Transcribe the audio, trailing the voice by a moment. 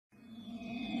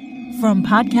from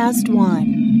Podcast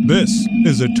One. This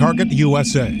is a Target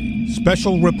USA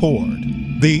special report.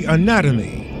 The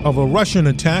anatomy of a Russian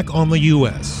attack on the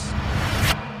U.S.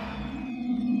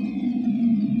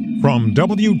 From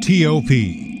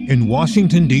WTOP in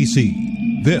Washington,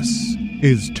 D.C., this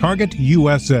is Target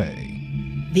USA.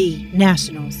 The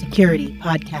National Security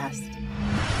Podcast.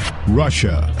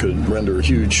 Russia could render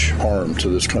huge harm to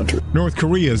this country. North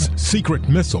Korea's secret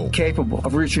missile. Capable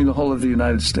of reaching the whole of the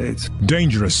United States.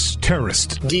 Dangerous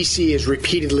terrorist. D.C. is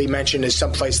repeatedly mentioned as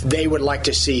someplace they would like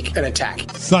to seek an attack.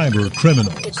 Cyber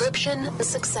criminals. Decryption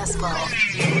successful.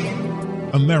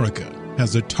 America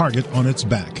has a target on its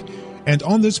back. And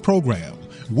on this program,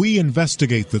 we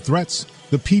investigate the threats,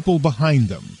 the people behind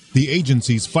them, the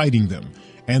agencies fighting them,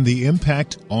 and the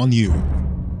impact on you.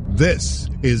 This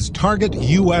is Target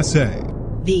USA,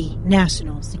 the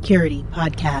National Security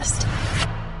Podcast.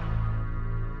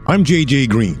 I'm J.J.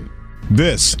 Green.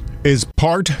 This is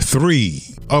part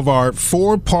 3 of our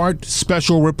 4-part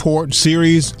special report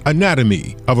series,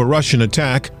 Anatomy of a Russian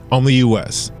Attack on the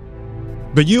U.S.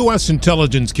 The U.S.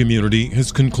 intelligence community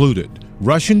has concluded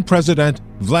Russian President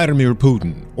Vladimir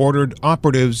Putin ordered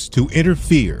operatives to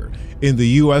interfere in the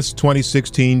U.S.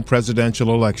 2016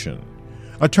 presidential election.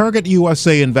 A Target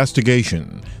USA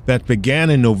investigation that began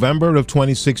in November of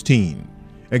 2016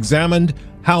 examined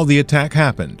how the attack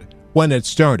happened, when it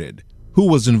started, who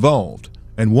was involved,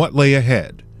 and what lay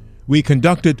ahead. We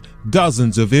conducted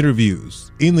dozens of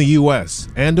interviews in the U.S.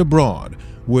 and abroad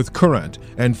with current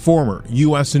and former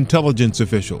U.S. intelligence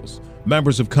officials,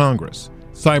 members of Congress,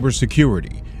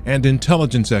 cybersecurity and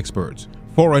intelligence experts,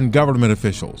 foreign government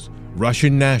officials,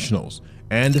 Russian nationals,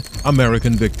 and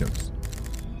American victims.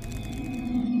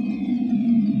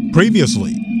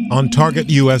 Previously on Target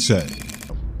USA,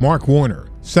 Mark Warner,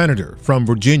 Senator from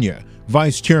Virginia,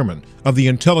 Vice Chairman of the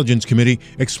Intelligence Committee,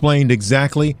 explained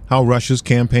exactly how Russia's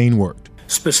campaign worked.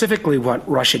 Specifically what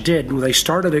Russia did, they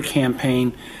started a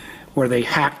campaign where they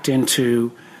hacked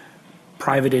into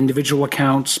private individual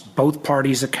accounts, both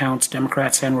parties' accounts,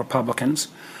 Democrats and Republicans,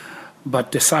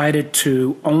 but decided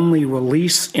to only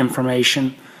release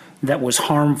information that was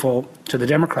harmful to the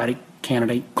Democratic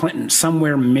candidate Clinton.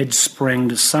 Somewhere mid-spring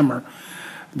to summer,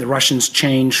 the Russians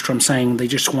changed from saying they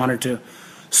just wanted to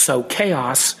sow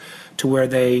chaos to where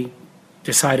they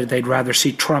decided they'd rather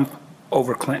see Trump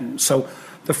over Clinton. So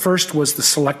the first was the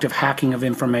selective hacking of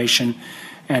information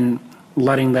and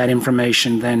letting that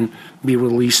information then be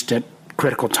released at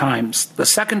critical times. The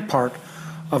second part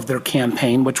of their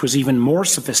campaign, which was even more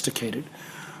sophisticated,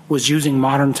 was using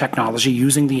modern technology,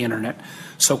 using the internet,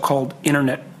 so-called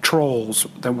internet trolls,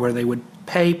 where they would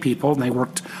pay people, and they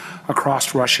worked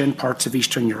across Russia and parts of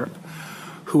Eastern Europe,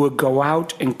 who would go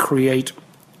out and create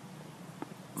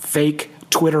fake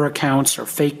Twitter accounts or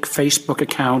fake Facebook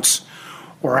accounts,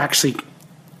 or actually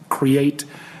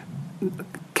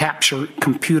capture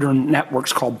computer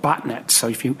networks called botnets. So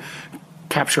if you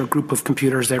capture a group of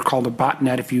computers, they're called a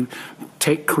botnet. If you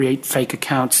create fake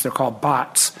accounts, they're called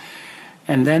bots.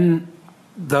 And then,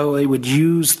 though, they would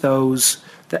use those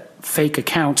fake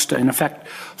accounts to, in effect,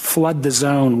 flood the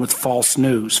zone with false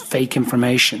news, fake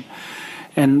information.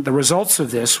 And the results of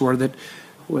this were that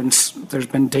there's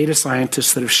been data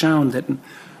scientists that have shown that in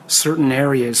certain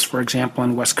areas, for example,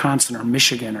 in Wisconsin or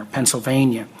Michigan or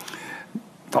Pennsylvania,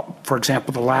 for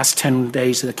example, the last 10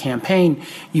 days of the campaign,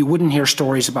 you wouldn't hear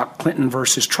stories about Clinton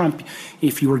versus Trump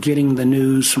if you were getting the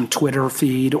news from Twitter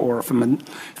feed or from a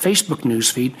Facebook news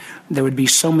feed. There would be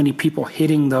so many people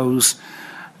hitting those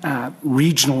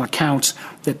regional accounts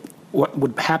that what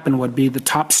would happen would be the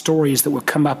top stories that would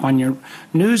come up on your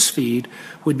news feed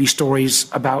would be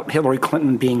stories about Hillary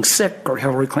Clinton being sick or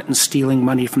Hillary Clinton stealing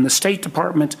money from the State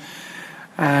Department.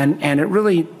 And it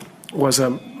really was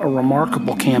a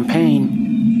remarkable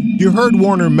campaign. You heard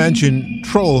Warner mention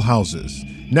troll houses.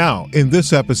 Now, in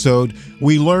this episode,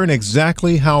 we learn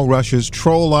exactly how Russia's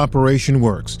troll operation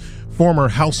works. Former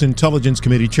House Intelligence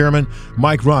Committee Chairman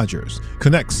Mike Rogers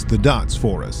connects the dots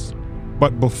for us.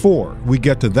 But before we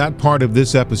get to that part of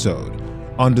this episode,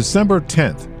 on December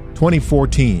 10th,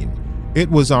 2014, it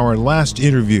was our last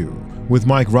interview with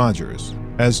Mike Rogers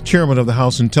as Chairman of the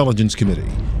House Intelligence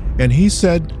Committee, and he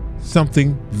said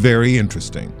something very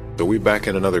interesting. Are we back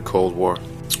in another Cold War?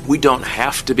 We don't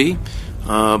have to be,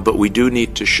 but we do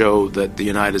need to show that the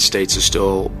United States is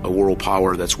still a world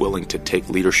power that's willing to take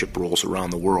leadership roles around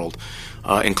the world,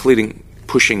 including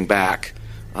pushing back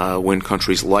when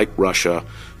countries like Russia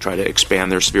try to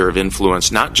expand their sphere of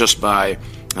influence, not just by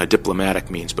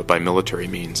diplomatic means, but by military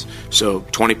means. So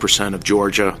 20% of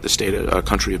Georgia, the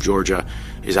country of Georgia,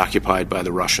 is occupied by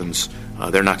the Russians.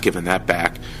 They're not giving that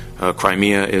back.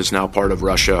 Crimea is now part of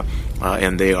Russia,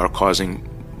 and they are causing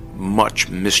much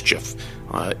mischief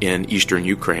in eastern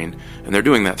Ukraine, and they're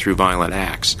doing that through violent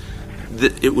acts.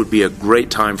 It would be a great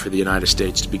time for the United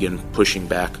States to begin pushing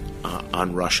back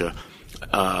on Russia.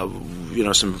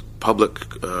 Some public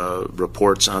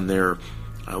reports on their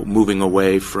moving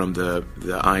away from the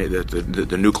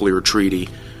nuclear treaty.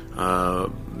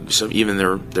 Even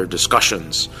their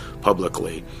discussions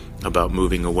publicly about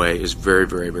moving away is very,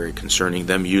 very, very concerning.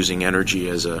 Them using energy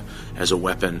as a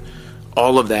weapon.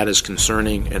 All of that is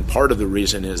concerning, and part of the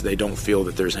reason is they don't feel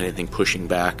that there's anything pushing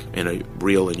back in a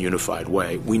real and unified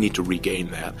way. We need to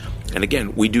regain that. And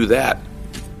again, we do that,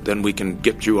 then we can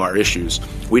get through our issues.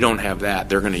 We don't have that.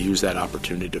 They're going to use that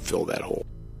opportunity to fill that hole.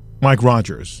 Mike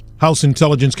Rogers, House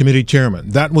Intelligence Committee Chairman.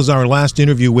 That was our last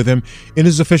interview with him in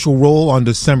his official role on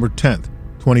December 10th,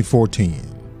 2014.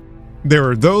 There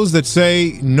are those that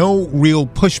say no real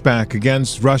pushback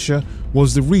against Russia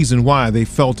was the reason why they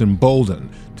felt emboldened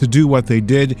to do what they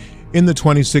did in the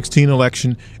 2016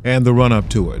 election and the run-up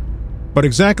to it. But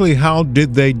exactly how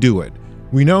did they do it?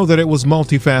 We know that it was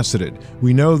multifaceted.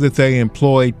 We know that they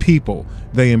employed people,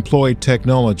 they employed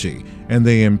technology, and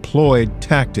they employed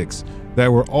tactics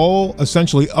that were all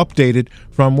essentially updated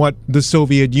from what the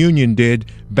Soviet Union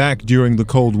did back during the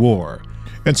Cold War.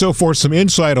 And so for some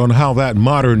insight on how that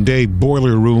modern-day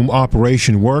boiler room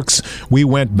operation works, we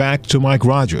went back to Mike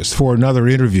Rogers for another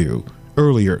interview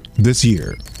earlier this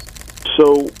year.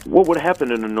 So what would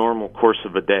happen in a normal course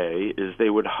of a day is they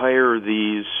would hire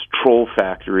these troll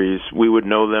factories. We would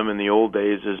know them in the old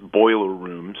days as boiler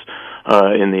rooms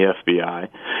in the FBI.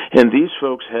 And these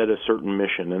folks had a certain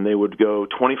mission, and they would go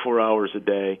 24 hours a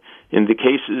day. In the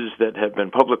cases that have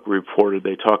been publicly reported,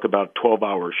 they talk about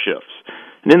 12-hour shifts.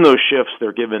 And in those shifts,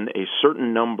 they're given a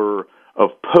certain number of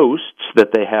posts that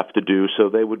they have to do, so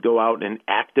they would go out and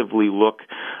actively look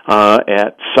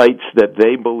at sites that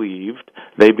they believed,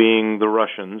 they being the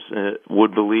Russians,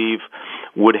 would believe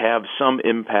would have some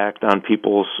impact on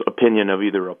people's opinion of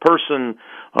either a person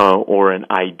or an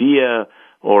idea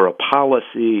or a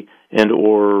policy, and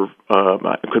or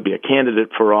it could be a candidate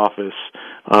for office,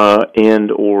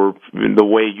 and or the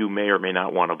way you may or may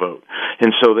not want to vote.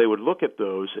 And so they would look at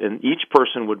those, and each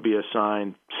person would be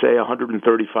assigned, say,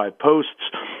 135 posts.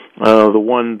 The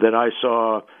one that I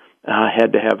saw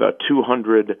had to have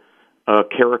 200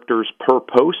 characters per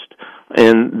post,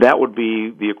 and that would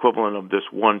be the equivalent of this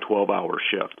 1 12-hour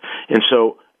shift. And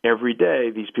so every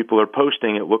day, these people are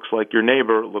posting, it looks like your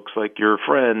neighbor, it looks like your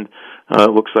friend,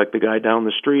 it looks like the guy down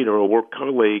the street or a work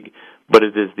colleague, but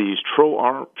it is these troll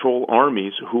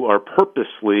armies who are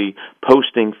purposely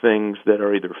posting things that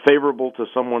are either favorable to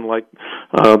someone like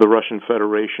the Russian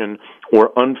Federation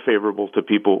or unfavorable to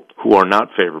people who are not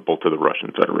favorable to the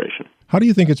Russian Federation. How do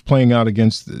you think it's playing out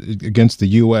against the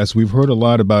U.S.? We've heard a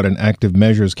lot about an active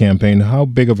measures campaign. How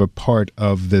big of a part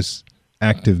of this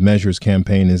active measures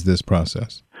campaign is this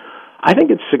process? I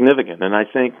think it's significant, and I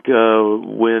think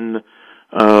when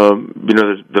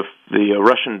the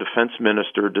Russian defense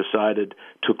minister decided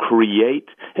to create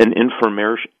an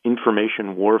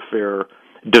information warfare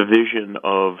division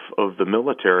of the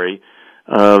military,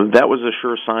 that was a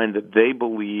sure sign that they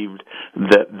believed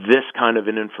that this kind of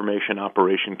an information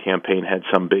operation campaign had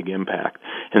some big impact.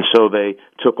 And so they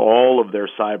took all of their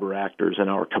cyber actors and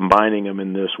are combining them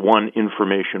in this one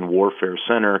information warfare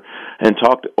center and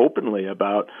talked openly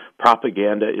about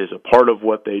propaganda is a part of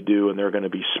what they do, and they're going to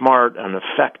be smart and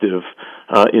effective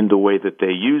in the way that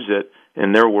they use it,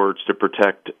 in their words, to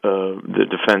protect the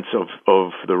defense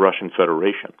of the Russian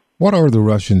Federation. What are the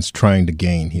Russians trying to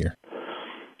gain here?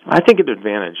 I think an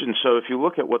advantage. And so if you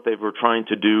look at what they were trying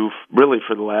to do really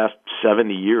for the last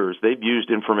 70 years, they've used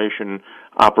information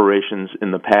operations in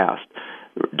the past.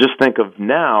 Just think of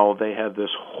now they have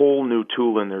this whole new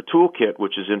tool in their toolkit,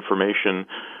 which is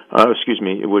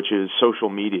which is social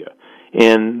media.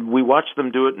 And we watch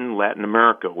them do it in Latin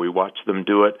America. We watch them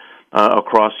do it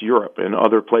across Europe and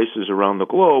other places around the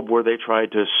globe where they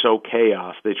tried to sow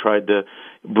chaos. They tried to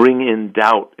bring in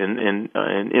doubt and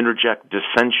interject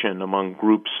dissension among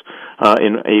groups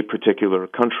in a particular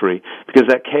country, because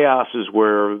that chaos is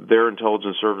where their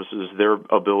intelligence services, their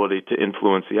ability to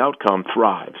influence the outcome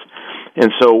thrives.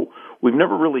 And so we've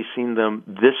never really seen them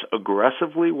this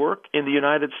aggressively work in the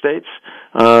United States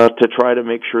to try to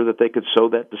make sure that they could sow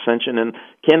that dissension. And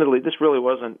candidly, this really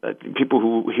wasn't, people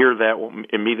who hear that will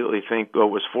immediately think, oh,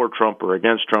 it was for Trump or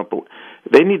against Trump. But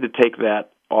they need to take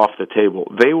that off the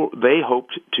table. They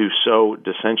hoped to sow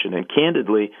dissension, and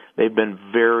candidly, they've been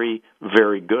very,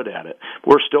 very good at it.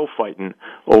 We're still fighting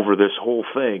over this whole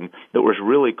thing that was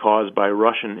really caused by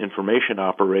Russian information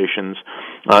operations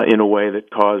in a way that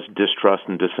caused distrust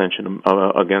and dissension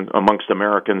amongst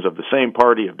Americans of the same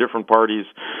party, of different parties,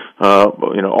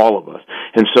 all of us.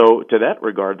 And so to that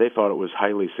regard, they thought it was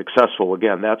highly successful.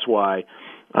 Again, that's why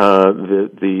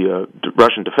the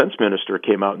Russian defense minister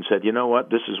came out and said, you know what,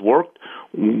 this has worked.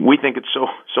 We think it's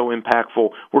so impactful.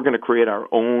 We're going to create our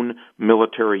own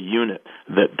military unit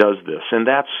that does this. And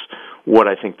that's what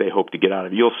I think they hope to get out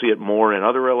of it. You'll see it more in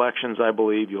other elections, I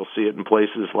believe. You'll see it in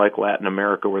places like Latin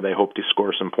America where they hope to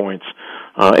score some points.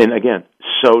 And again,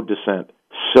 dissent,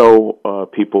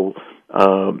 people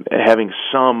having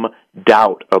some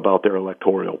doubt about their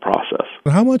electoral process.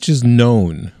 How much is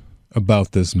known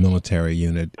about this military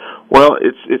unit? Well,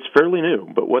 it's fairly new,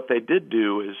 but what they did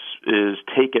do is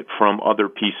take it from other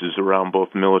pieces around both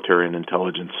military and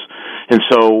intelligence. And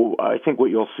so I think what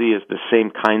you'll see is the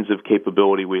same kinds of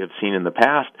capability we have seen in the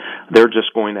past. They're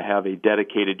just going to have a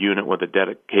dedicated unit with a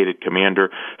dedicated commander.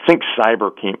 Think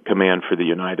Cyber Command for the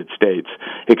United States,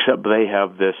 except they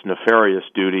have this nefarious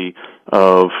duty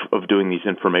of doing these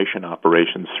information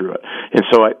operations through it. And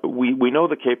so we know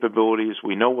the capabilities,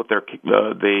 we know what their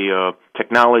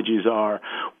technologies are.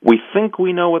 We think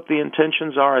we know what the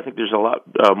intentions are. I think there's a lot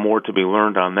more to be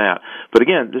learned on that. But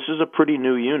again, this is a pretty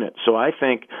new unit, so I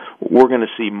think we're going to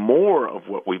see more of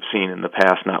what we've seen in the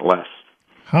past, not less.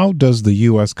 How does the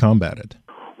U.S. combat it?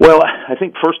 Well, I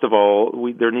think, first of all,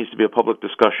 there needs to be a public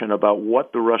discussion about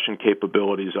what the Russian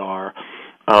capabilities are.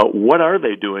 What are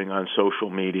they doing on social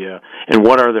media, and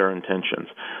what are their intentions?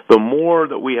 The more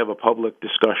that we have a public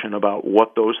discussion about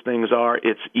what those things are,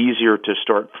 it's easier to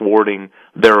start thwarting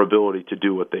their ability to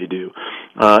do what they do.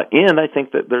 And I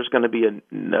think that there's going to be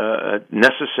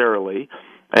necessarily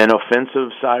an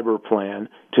offensive cyber plan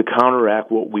to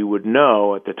counteract what we would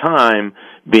know at the time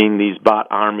being these bot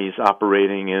armies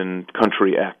operating in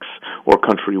country X or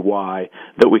country Y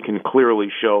that we can clearly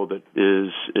show that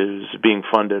is being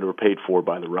funded or paid for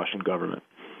by the Russian government.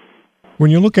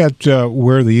 When you look at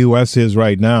where the U.S. is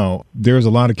right now, there's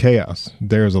a lot of chaos.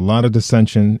 There's a lot of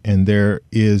dissension, and there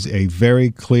is a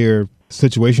very clear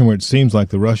situation where it seems like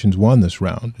the Russians won this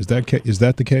round. Is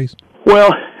that the case?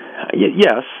 Well,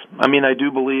 yes. I mean, I do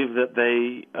believe that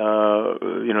they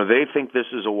think this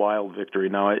is a wild victory.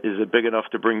 Now, is it big enough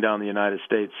to bring down the United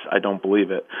States? I don't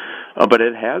believe it. But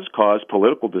it has caused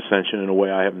political dissension in a way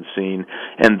I haven't seen.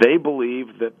 And they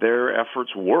believe that their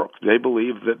efforts work. They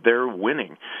believe that they're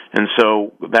winning. And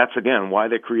so that's, again, why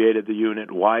they created the unit,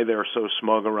 why they're so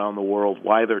smug around the world,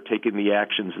 why they're taking the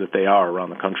actions that they are around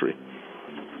the country.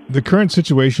 The current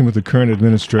situation with the current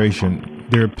administration,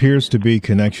 there appears to be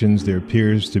connections. There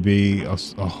appears to be a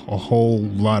whole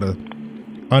lot of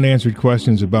unanswered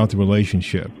questions about the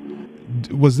relationship.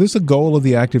 Was this a goal of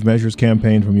the Active Measures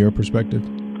campaign from your perspective?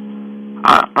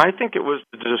 I think it was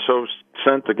just so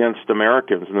sent against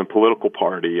Americans and the political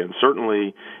party, and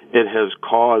certainly it has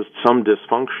caused some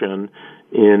dysfunction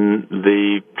in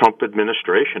the Trump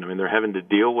administration. I mean, they're having to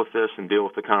deal with this and deal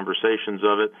with the conversations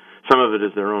of it. Some of it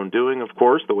is their own doing, of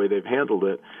course, the way they've handled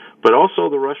it. But also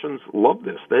the Russians love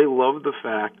this. They love the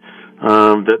fact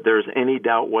that there's any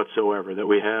doubt whatsoever, that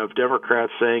we have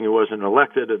Democrats saying he wasn't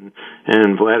elected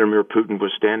and Vladimir Putin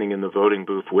was standing in the voting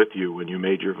booth with you when you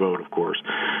made your vote, of course.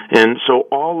 And so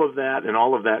all of that and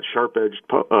all of that sharp-edged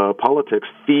politics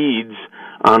feeds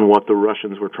on what the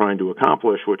Russians were trying to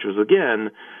accomplish, which was, again,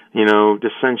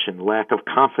 dissension, lack of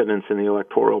confidence in the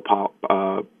electoral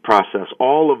process,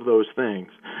 all of those things.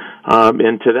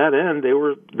 And to that end, they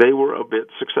were a bit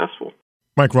successful.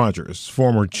 Mike Rogers,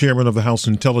 former chairman of the House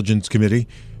Intelligence Committee.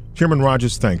 Chairman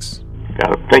Rogers, thanks.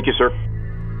 Got it. Thank you, sir.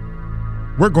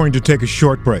 We're going to take a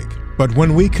short break, but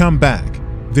when we come back,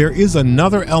 there is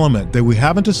another element that we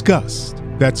haven't discussed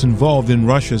that's involved in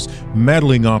Russia's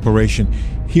meddling operation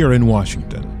here in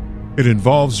Washington. It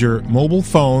involves your mobile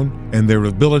phone and their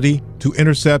ability to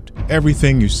intercept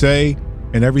everything you say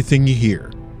and everything you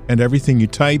hear, and everything you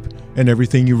type and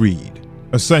everything you read.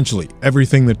 Essentially,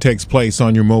 everything that takes place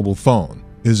on your mobile phone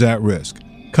is at risk.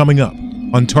 Coming up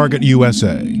on Target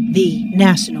USA, the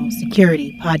National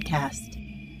Security Podcast.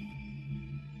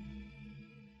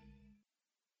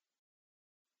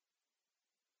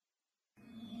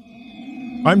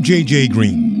 I'm J.J.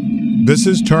 Green. This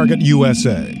is Target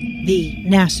USA, the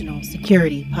National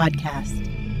Security Podcast.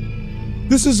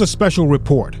 This is a special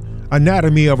report,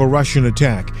 Anatomy of a Russian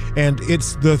Attack, and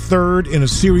it's the third in a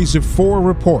series of 4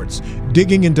 reports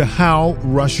digging into how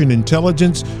Russian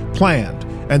intelligence planned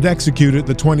and executed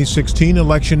the 2016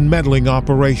 election meddling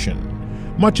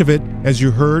operation. Much of it, as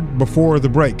you heard before the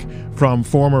break from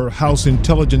former House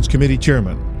Intelligence Committee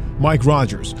Chairman Mike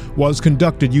Rogers, was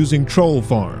conducted using troll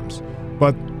farms.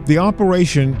 But the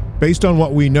operation, based on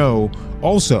what we know,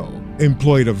 also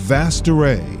employed a vast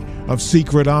array of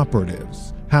secret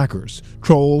operatives hackers,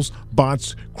 trolls,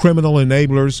 bots, criminal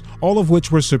enablers, all of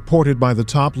which were supported by the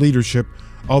top leadership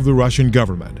of the Russian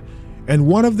government. And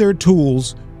one of their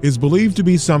tools is believed to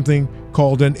be something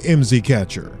called an IMSI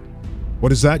catcher.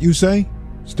 What is that, you say?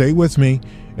 Stay with me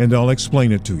and I'll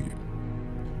explain it to you.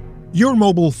 Your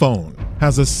mobile phone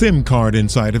has a SIM card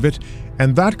inside of it,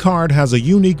 and that card has a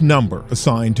unique number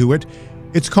assigned to it.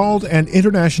 It's called an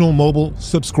International Mobile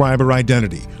Subscriber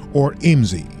Identity, or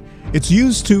IMSI. It's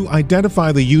used to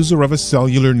identify the user of a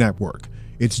cellular network.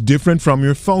 It's different from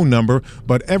your phone number,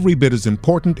 but every bit as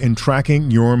important in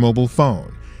tracking your mobile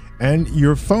phone. And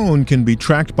your phone can be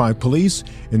tracked by police,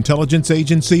 intelligence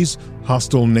agencies,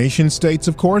 hostile nation states,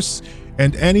 of course,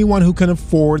 and anyone who can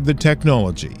afford the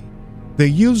technology. They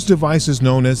use devices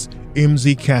known as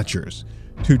IMSI catchers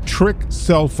to trick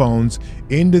cell phones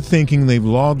into thinking they've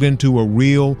logged into a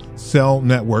real cell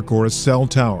network or a cell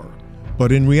tower.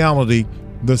 But in reality,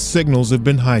 the signals have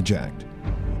been hijacked.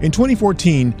 In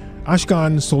 2014,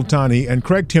 Ashkan Soltani and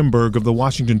Craig Timberg of the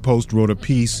Washington Post wrote a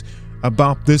piece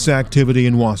about this activity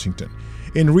in Washington.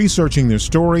 In researching their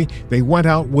story, they went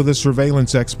out with a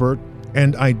surveillance expert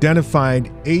and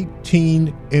identified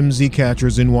 18 IMSI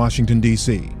catchers in Washington,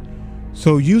 D.C.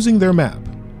 So using their map,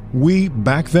 we,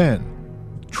 back then,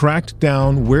 tracked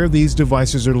down where these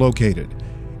devices are located.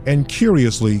 And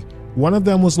curiously, one of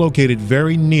them was located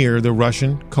very near the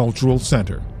Russian Cultural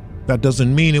Center. That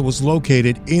doesn't mean it was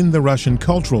located in the Russian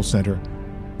Cultural Center,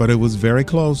 but it was very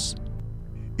close.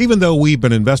 Even though we've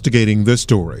been investigating this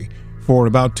story for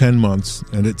about 10 months,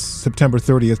 and it's September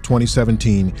 30th,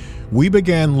 2017, we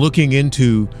began looking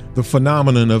into the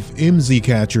phenomenon of IMSI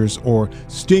catchers, or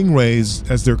stingrays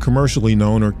as they're commercially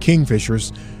known, or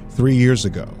kingfishers, 3 years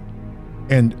ago.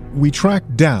 And we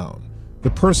tracked down the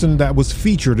person that was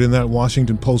featured in that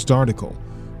Washington Post article,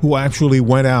 who actually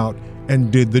went out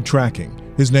and did the tracking.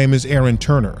 His name is Aaron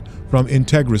Turner from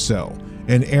IntegraCell,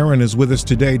 and Aaron is with us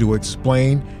today to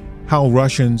explain how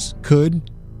Russians could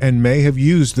and may have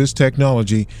used this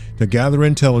technology to gather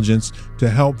intelligence to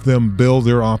help them build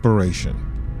their operation.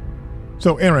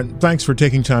 So, Aaron, thanks for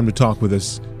taking time to talk with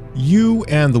us. You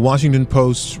and the Washington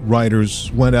Post writers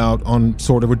went out on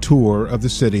sort of a tour of the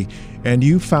city, and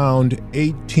you found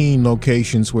 18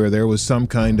 locations where there was some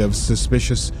kind of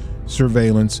suspicious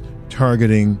surveillance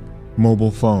targeting mobile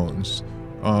phones,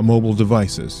 mobile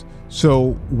devices.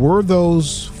 So were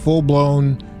those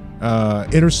full-blown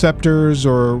interceptors,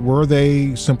 or were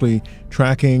they simply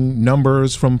tracking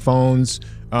numbers from phones?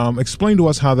 Explain to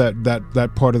us how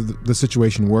that part of the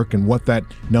situation worked and what that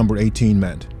number 18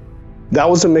 meant. That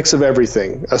was a mix of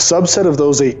everything. A subset of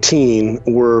those 18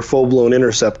 were full-blown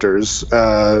interceptors,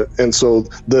 and so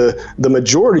the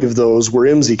majority of those were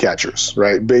IMSI catchers,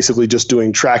 right? Basically just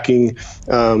doing tracking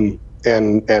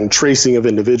and tracing of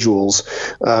individuals.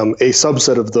 A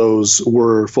subset of those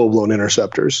were full-blown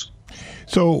interceptors.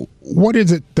 So what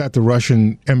is it that the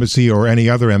Russian embassy or any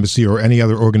other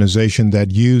organization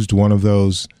that used one of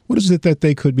those, what is it that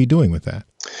they could be doing with that?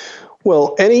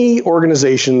 Well, any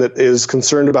organization that is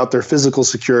concerned about their physical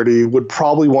security would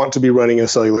probably want to be running a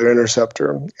cellular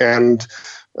interceptor. And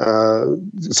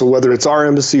so whether it's our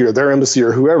embassy or their embassy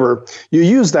or whoever, you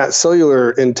use that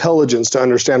cellular intelligence to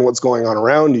understand what's going on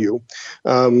around you.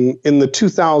 In the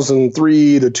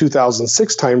 2003 to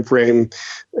 2006 timeframe,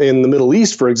 in the Middle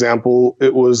East, for example,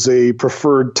 it was a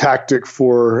preferred tactic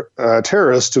for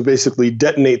terrorists to basically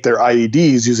detonate their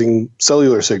IEDs using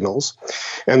cellular signals.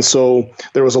 And so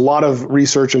there was a lot of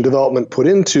research and development put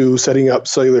into setting up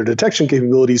cellular detection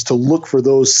capabilities to look for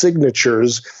those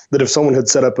signatures that if someone had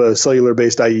set up a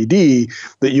cellular-based IED,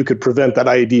 that you could prevent that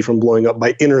IED from blowing up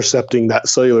by intercepting that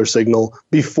cellular signal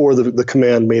before the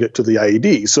command made it to the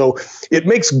IED. So it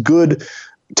makes good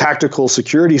tactical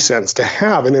security sense to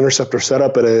have an interceptor set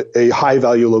up at a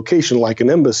high-value location like an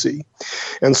embassy.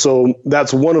 And so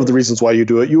that's one of the reasons why you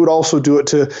do it. You would also do it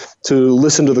to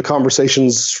listen to the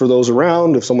conversations for those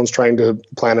around, if someone's trying to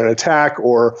plan an attack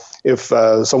or if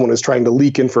someone is trying to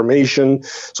leak information.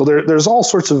 So there's all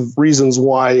sorts of reasons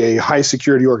why a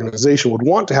high-security organization would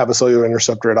want to have a cellular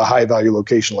interceptor at a high-value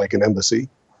location like an embassy.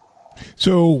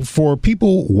 So for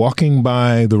people walking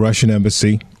by the Russian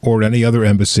embassy or any other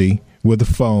embassy with a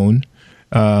phone,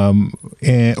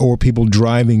 or people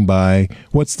driving by,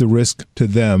 what's the risk to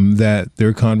them that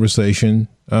their conversation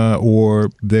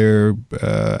or their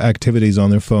activities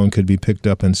on their phone could be picked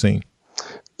up and seen?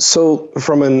 So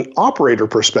from an operator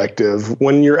perspective,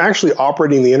 when you're actually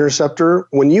operating the interceptor,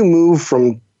 when you move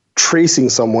from tracing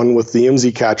someone with the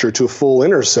IMSI catcher to a full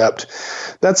intercept,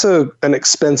 that's an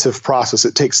expensive process.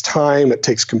 It takes time, it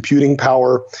takes computing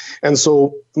power. And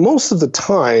so most of the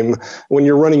time when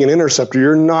you're running an interceptor,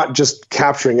 you're not just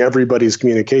capturing everybody's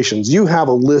communications. You have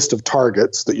a list of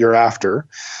targets that you're after.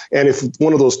 And if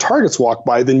one of those targets walk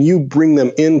by, then you bring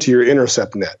them into your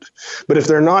intercept net. But if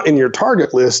they're not in your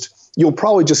target list, you'll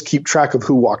probably just keep track of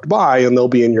who walked by, and they'll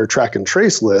be in your track and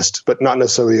trace list, but not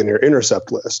necessarily in your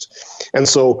intercept list. And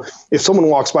so if someone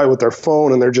walks by with their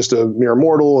phone and they're just a mere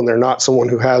mortal and they're not someone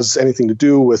who has anything to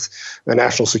do with a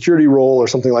national security role or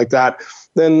something like that,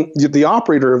 then the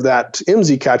operator of that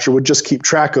IMSI catcher would just keep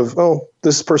track of, oh,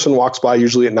 this person walks by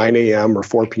usually at 9 a.m. or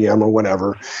 4 p.m. or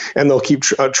whenever, and they'll keep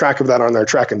track of that on their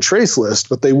track and trace list,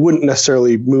 but they wouldn't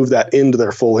necessarily move that into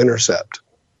their full intercept.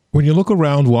 When you look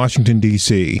around Washington,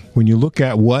 D.C., when you look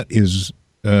at what is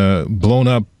blown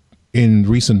up in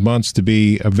recent months to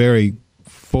be a very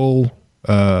full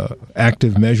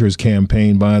active measures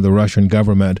campaign by the Russian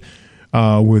government,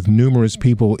 with numerous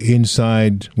people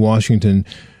inside Washington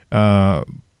now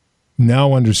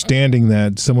understanding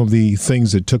that some of the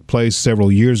things that took place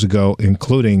several years ago,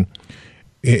 including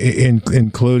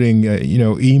emails,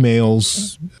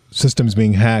 systems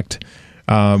being hacked.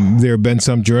 There have been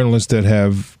some journalists that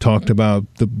have talked about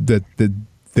that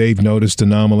they've noticed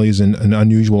anomalies and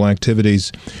unusual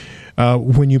activities.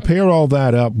 When you pair all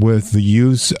that up with the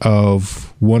use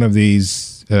of one of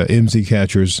these IMSI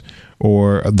catchers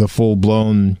or the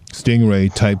full-blown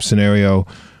Stingray type scenario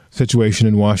situation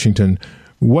in Washington,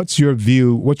 what's your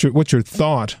view? What's your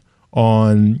thought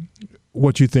on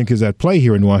what you think is at play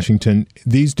here in Washington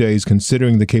these days,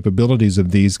 considering the capabilities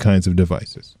of these kinds of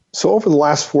devices? So over the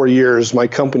last 4 years, my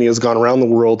company has gone around the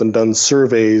world and done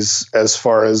surveys as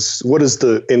far as what is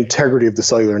the integrity of the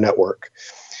cellular network.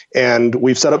 And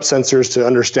we've set up sensors to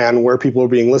understand where people are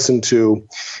being listened to.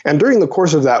 And during the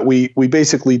course of that, we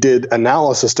basically did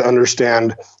analysis to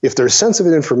understand if there's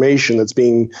sensitive information that's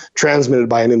being transmitted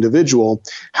by an individual,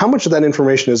 how much of that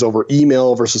information is over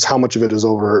email versus how much of it is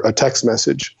over a text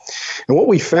message. And what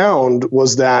we found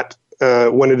was that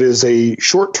when it is a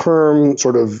short-term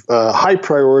sort of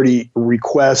high-priority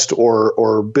request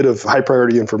or bit of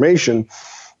high-priority information,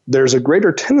 there's a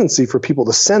greater tendency for people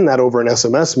to send that over an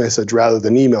SMS message rather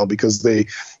than email, because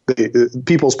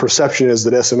people's perception is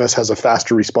that SMS has a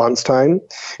faster response time,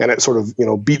 and it sort of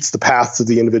beats the path to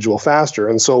the individual faster.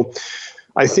 And so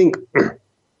I think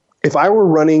if I were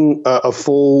running a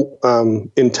full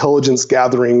intelligence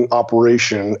gathering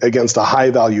operation against a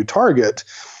high-value target,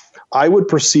 I would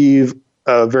perceive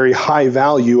a very high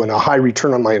value and a high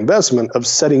return on my investment of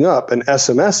setting up an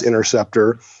SMS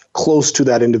interceptor close to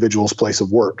that individual's place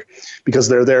of work, because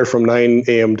they're there from 9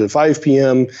 a.m. to 5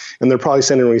 p.m. and they're probably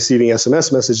sending and receiving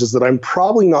SMS messages that I'm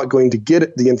probably not going to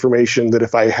get the information that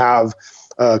if I have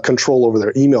control over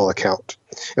their email account.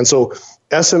 And so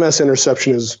SMS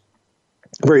interception is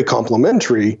very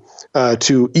complementary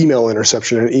to email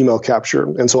interception and email capture.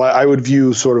 And so I would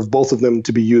view sort of both of them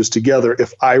to be used together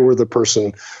if I were the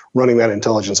person running that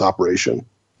intelligence operation.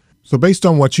 So based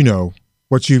on what you know,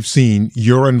 what you've seen,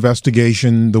 your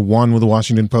investigation, the one with the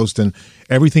Washington Post, and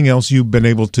everything else you've been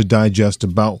able to digest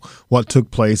about what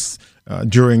took place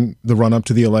during the run-up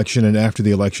to the election and after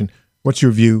the election, what's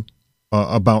your view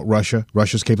about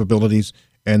Russia's capabilities,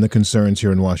 and the concerns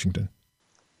here in Washington?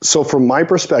 So from my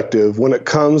perspective, when it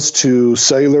comes to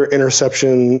cellular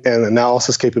interception and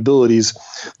analysis capabilities,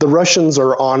 the Russians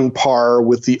are on par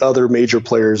with the other major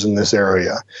players in this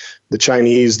area. The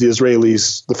Chinese, the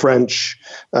Israelis, the French,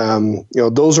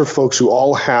 those are folks who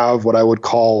all have what I would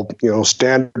call,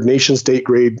 standard nation-state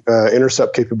grade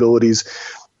intercept capabilities.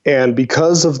 And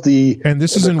because of And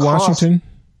this is in Washington?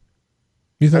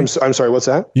 You think? I'm sorry, what's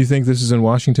that? You think this is in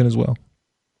Washington as well?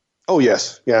 Oh,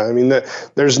 yes. Yeah. I mean,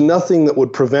 there's nothing that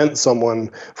would prevent someone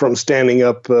from standing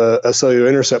up a cellular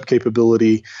intercept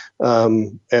capability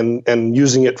and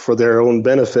using it for their own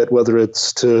benefit, whether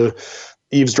it's to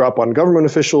eavesdrop on government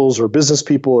officials or business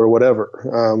people or whatever.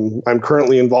 I'm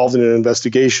currently involved in an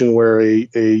investigation where a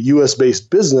U.S.-based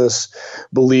business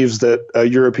believes that a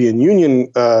European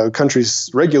Union country's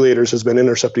regulators has been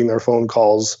intercepting their phone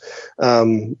calls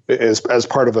as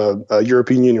part of a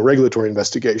European Union regulatory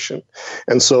investigation.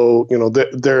 And so,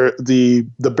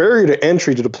 the barrier to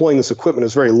entry to deploying this equipment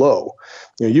is very low.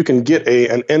 You can get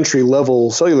an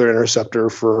entry-level cellular interceptor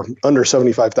for under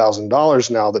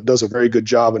 $75,000 now that does a very good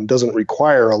job and doesn't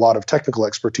require a lot of technical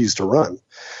expertise to run.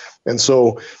 And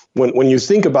so when you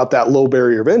think about that low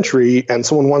barrier of entry and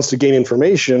someone wants to gain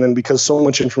information, and because so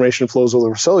much information flows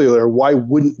over cellular, why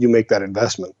wouldn't you make that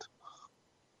investment?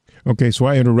 Okay, so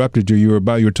I interrupted you. You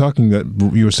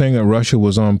were saying that Russia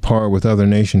was on par with other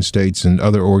nation states and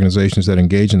other organizations that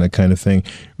engage in that kind of thing.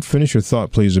 Finish your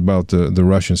thought, please, about the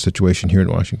Russian situation here in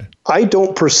Washington. I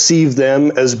don't perceive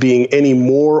them as being any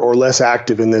more or less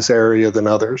active in this area than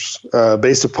others.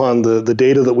 Based upon the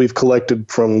data that we've collected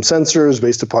from sensors,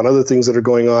 based upon other things that are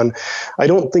going on, I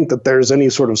don't think that there's any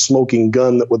sort of smoking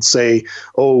gun that would say,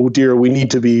 oh dear, we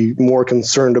need to be more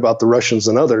concerned about the Russians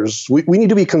than others. We need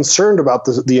to be concerned about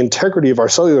the integrity of our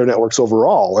cellular networks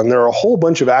overall. And there are a whole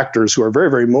bunch of actors who are very,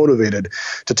 very motivated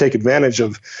to take advantage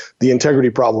of the integrity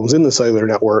problems in the cellular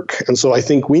network. And so I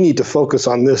think we need to focus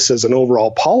on this as an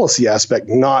overall policy aspect,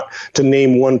 not to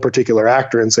name one particular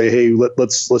actor and say, hey,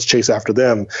 let's chase after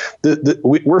them.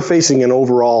 We're facing an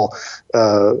overall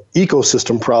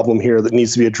ecosystem problem here that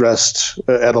needs to be addressed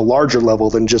at a larger level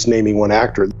than just naming one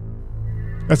actor.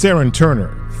 That's Aaron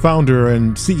Turner, founder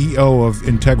and CEO of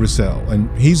IntegriCell, and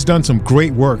he's done some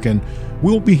great work, and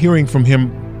we'll be hearing from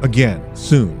him again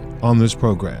soon on this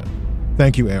program.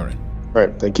 Thank you, Aaron. All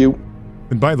right, thank you.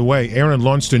 And by the way, Aaron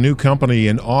launched a new company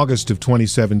in August of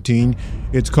 2017.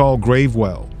 It's called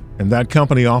Gravewell, and that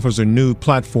company offers a new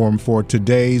platform for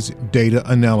today's data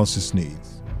analysis needs.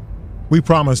 We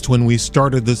promised when we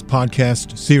started this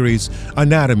podcast series,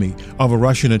 Anatomy of a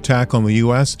Russian Attack on the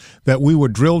U.S., that we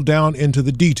would drill down into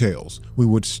the details. We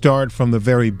would start from the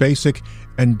very basic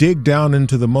and dig down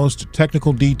into the most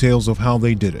technical details of how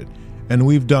they did it. And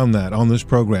we've done that on this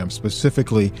program,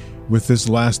 specifically with this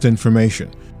last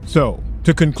information. So,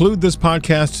 to conclude this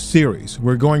podcast series,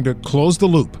 we're going to close the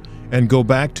loop and go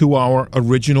back to our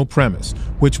original premise,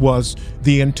 which was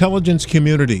the intelligence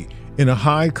community in a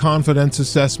high-confidence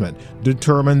assessment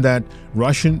determined that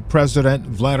Russian President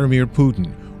Vladimir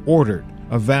Putin ordered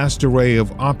a vast array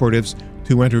of operatives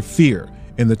to interfere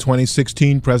in the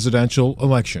 2016 presidential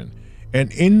election.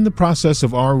 And in the process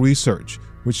of our research,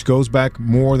 which goes back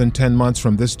more than 10 months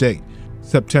from this date,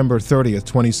 September 30th,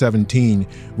 2017,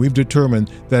 we've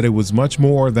determined that it was much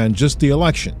more than just the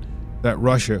election that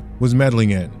Russia was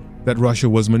meddling in, that Russia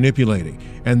was manipulating,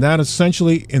 and that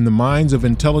essentially, in the minds of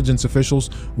intelligence officials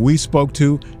we spoke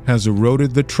to, has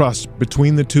eroded the trust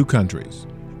between the two countries.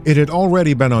 It had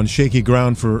already been on shaky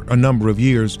ground for a number of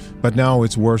years, but now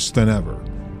it's worse than ever.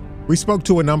 We spoke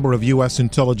to a number of U.S.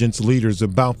 intelligence leaders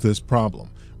about this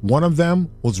problem. One of them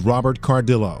was Robert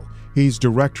Cardillo. He's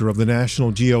director of the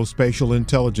National Geospatial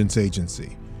Intelligence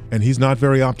Agency, and he's not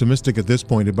very optimistic at this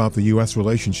point about the U.S.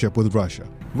 relationship with Russia.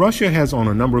 Russia has on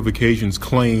a number of occasions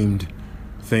claimed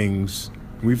things.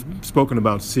 We've spoken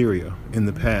about Syria in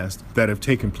the past that have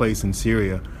taken place in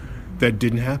Syria that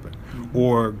didn't happen.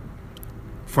 Or,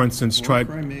 for instance, tried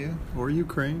Crimea or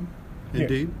Ukraine,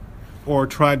 indeed. Yeah. Or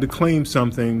tried to claim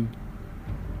something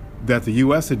that the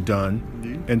U.S. had done,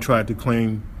 indeed, and tried to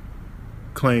claim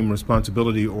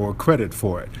responsibility or credit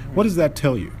for it. What does that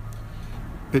tell you?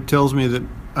 It tells me that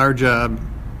our job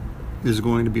is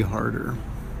going to be harder.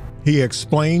 He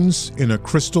explains in a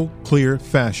crystal clear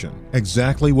fashion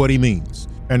exactly what he means.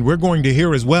 And we're going to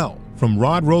hear as well from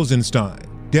Rod Rosenstein,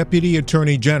 Deputy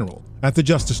Attorney General at the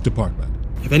Justice Department.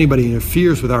 If anybody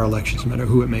interferes with our elections, no matter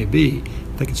who it may be,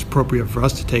 I think it's appropriate for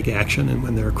us to take action, and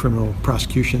when there are criminal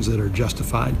prosecutions that are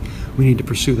justified, we need to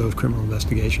pursue those criminal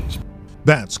investigations.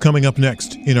 That's coming up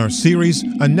next in our series,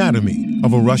 Anatomy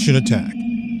of a Russian Attack.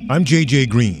 I'm J.J.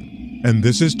 Green, and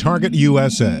this is Target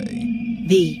USA,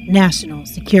 the National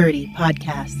Security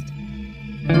Podcast.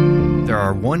 There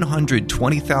are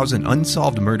 120,000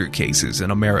 unsolved murder cases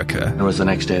in America. It was the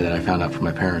next day that I found out from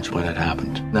my parents what had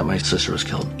happened, that my sister was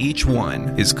killed. Each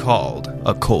one is called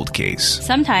a cold case.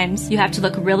 Sometimes you have to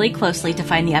look really closely to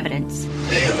find the evidence.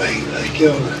 Damn, I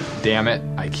killed her. Damn it,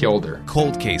 I killed her.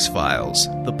 Cold Case Files,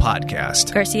 the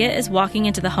podcast. Garcia is walking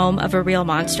into the home of a real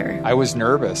monster. I was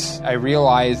nervous. I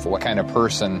realized what kind of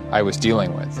person I was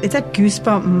dealing with. It's a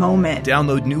goosebump moment.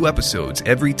 Download new episodes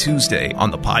every Tuesday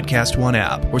on the Podcast One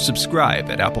app or subscribe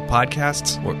at Apple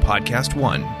Podcasts or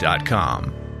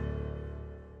PodcastOne.com.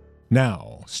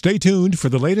 Now, stay tuned for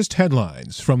the latest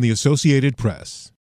headlines from the Associated Press.